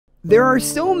There are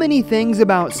so many things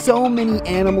about so many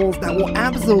animals that will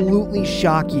absolutely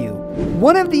shock you.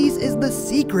 One of these is the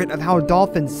secret of how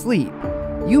dolphins sleep.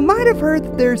 You might have heard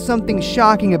that there's something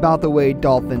shocking about the way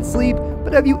dolphins sleep,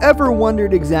 but have you ever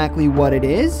wondered exactly what it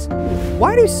is?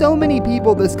 Why do so many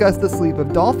people discuss the sleep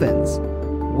of dolphins?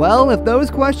 Well, if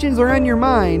those questions are on your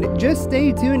mind, just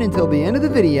stay tuned until the end of the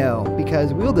video,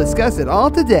 because we'll discuss it all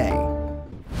today.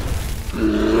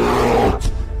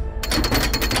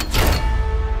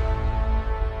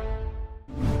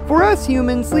 For us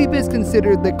humans, sleep is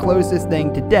considered the closest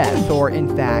thing to death, or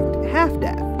in fact,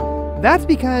 half-death. That's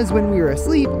because when we are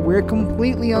asleep, we're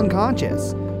completely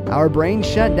unconscious. Our brains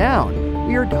shut down.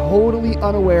 We are totally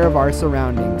unaware of our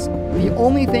surroundings. The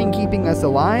only thing keeping us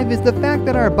alive is the fact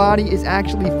that our body is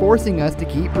actually forcing us to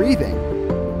keep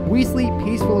breathing. We sleep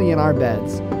peacefully in our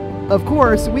beds. Of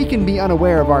course, we can be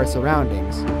unaware of our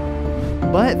surroundings.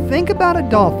 But think about a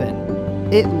dolphin.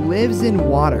 It lives in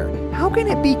water. How can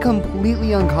it be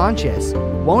completely unconscious?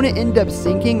 Won't it end up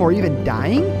sinking or even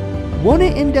dying? Won't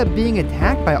it end up being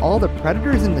attacked by all the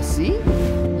predators in the sea?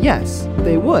 Yes,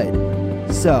 they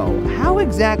would. So, how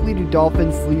exactly do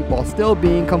dolphins sleep while still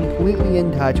being completely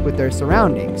in touch with their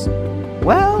surroundings?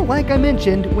 Well, like I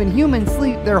mentioned, when humans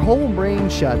sleep, their whole brain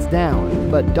shuts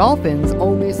down, but dolphins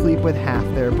only sleep with half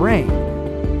their brain.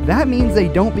 That means they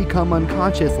don't become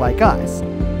unconscious like us.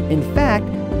 In fact,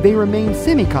 they remain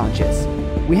semi-conscious.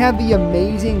 We have the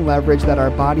amazing leverage that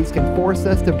our bodies can force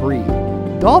us to breathe.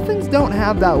 Dolphins don't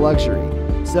have that luxury.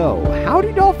 So, how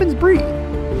do dolphins breathe?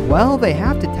 Well, they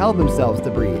have to tell themselves to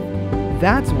breathe.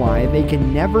 That's why they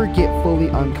can never get fully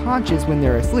unconscious when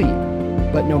they're asleep.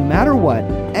 But no matter what,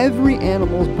 every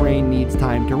animal's brain needs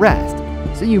time to rest.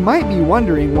 So you might be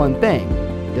wondering one thing.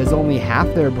 Does only half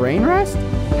their brain rest?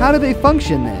 How do they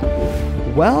function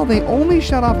then? Well, they only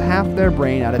shut off half their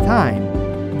brain at a time.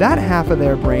 That half of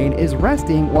their brain is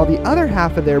resting while the other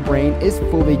half of their brain is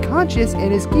fully conscious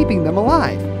and is keeping them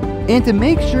alive. And to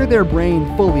make sure their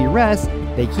brain fully rests,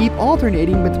 they keep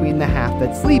alternating between the half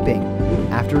that's sleeping.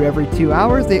 After every 2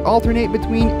 hours, they alternate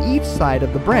between each side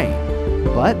of the brain.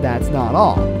 But that's not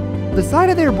all. The side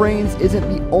of their brains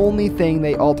isn't the only thing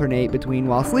they alternate between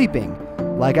while sleeping.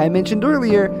 Like I mentioned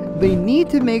earlier, they need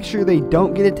to make sure they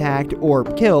don't get attacked or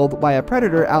killed by a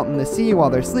predator out in the sea while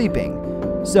they're sleeping.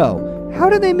 So, how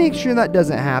do they make sure that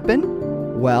doesn't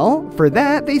happen? Well, for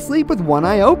that, they sleep with one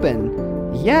eye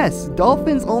open. Yes,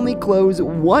 dolphins only close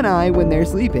one eye when they're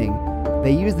sleeping.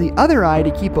 They use the other eye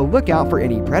to keep a lookout for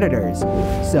any predators.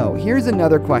 So here's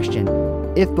another question.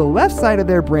 If the left side of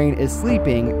their brain is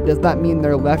sleeping, does that mean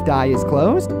their left eye is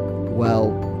closed?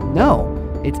 Well,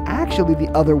 no. It's actually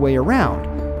the other way around.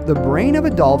 The brain of a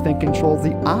dolphin controls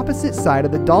the opposite side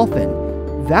of the dolphin.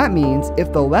 That means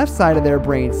if the left side of their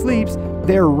brain sleeps,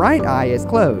 their right eye is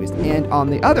closed, and on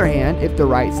the other hand, if the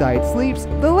right side sleeps,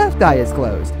 the left eye is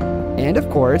closed. And of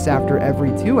course, after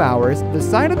every 2 hours, the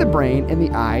side of the brain and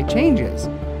the eye changes.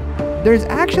 There's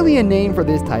actually a name for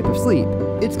this type of sleep.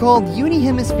 It's called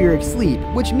unihemispheric sleep,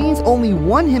 which means only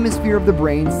one hemisphere of the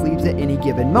brain sleeps at any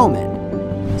given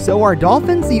moment. So are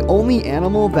dolphins the only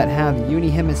animal that have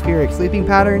unihemispheric sleeping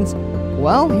patterns?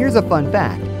 Well, here's a fun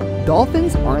fact.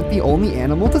 Dolphins aren't the only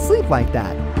animal to sleep like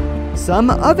that. Some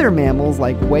other mammals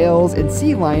like whales and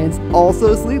sea lions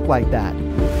also sleep like that.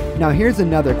 Now here's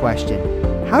another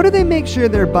question. How do they make sure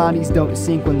their bodies don't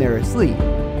sink when they're asleep?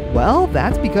 Well,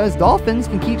 that's because dolphins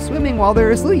can keep swimming while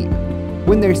they're asleep.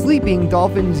 When they're sleeping,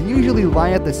 dolphins usually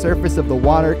lie at the surface of the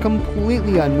water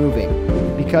completely unmoving.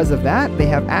 Because of that, they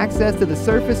have access to the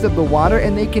surface of the water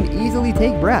and they can easily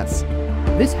take breaths.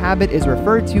 This habit is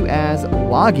referred to as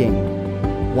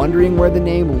logging. Wondering where the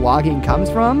name logging comes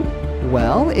from?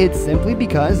 Well, it's simply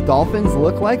because dolphins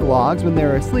look like logs when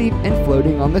they're asleep and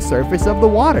floating on the surface of the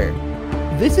water.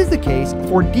 This is the case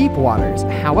for deep waters.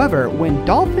 However, when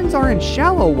dolphins are in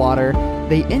shallow water,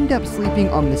 they end up sleeping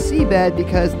on the seabed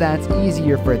because that's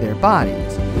easier for their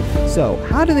bodies. So,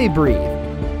 how do they breathe?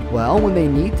 Well, when they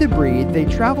need to breathe, they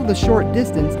travel the short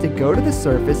distance to go to the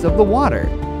surface of the water.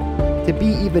 To be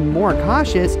even more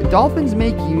cautious, dolphins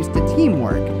make use to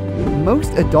teamwork.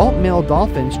 Most adult male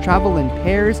dolphins travel in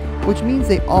pairs, which means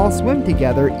they all swim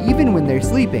together even when they're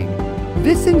sleeping.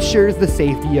 This ensures the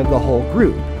safety of the whole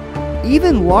group.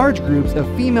 Even large groups of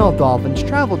female dolphins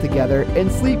travel together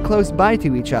and sleep close by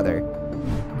to each other.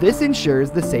 This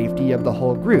ensures the safety of the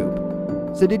whole group.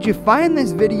 So did you find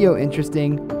this video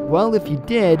interesting? Well, if you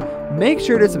did, make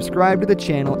sure to subscribe to the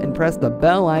channel and press the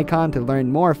bell icon to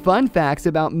learn more fun facts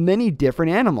about many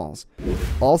different animals.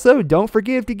 Also, don't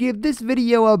forget to give this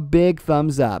video a big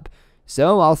thumbs up.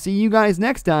 So I'll see you guys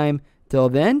next time. Till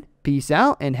then, peace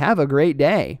out and have a great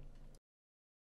day.